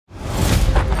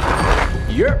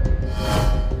Yep.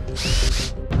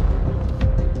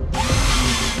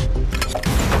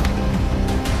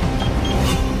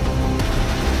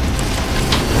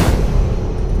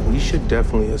 We should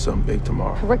definitely hit something big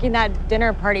tomorrow. Working that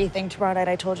dinner party thing tomorrow night,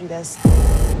 I told you this.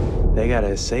 They got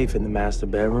a safe in the master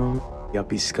bedroom.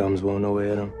 Yuppie scums won't know where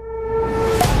hit 'em.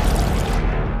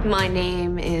 My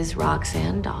name is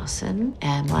Roxanne Dawson,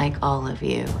 and like all of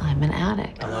you, I'm an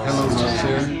addict. Hello,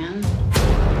 Roxanne.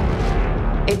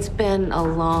 It's been a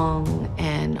long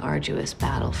and arduous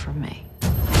battle for me.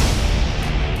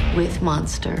 With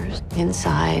monsters,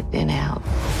 inside and out.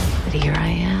 But here I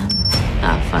am,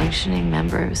 a functioning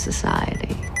member of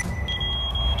society.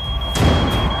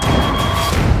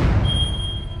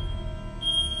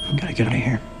 We gotta get out of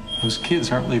here. Those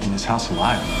kids aren't leaving this house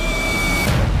alive.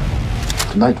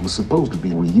 Tonight was supposed to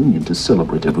be a reunion to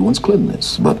celebrate everyone's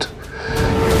cleanliness, but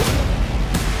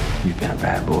You've been a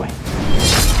bad boy.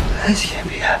 This can't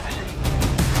be happening.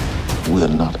 we're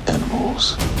not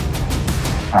animals.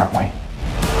 Aren't we?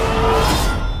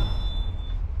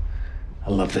 I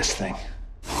love this thing.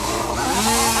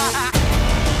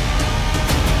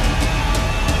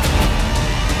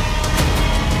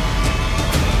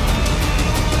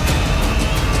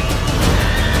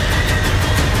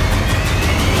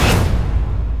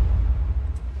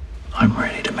 I'm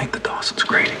ready to make the Dawsons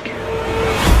great again.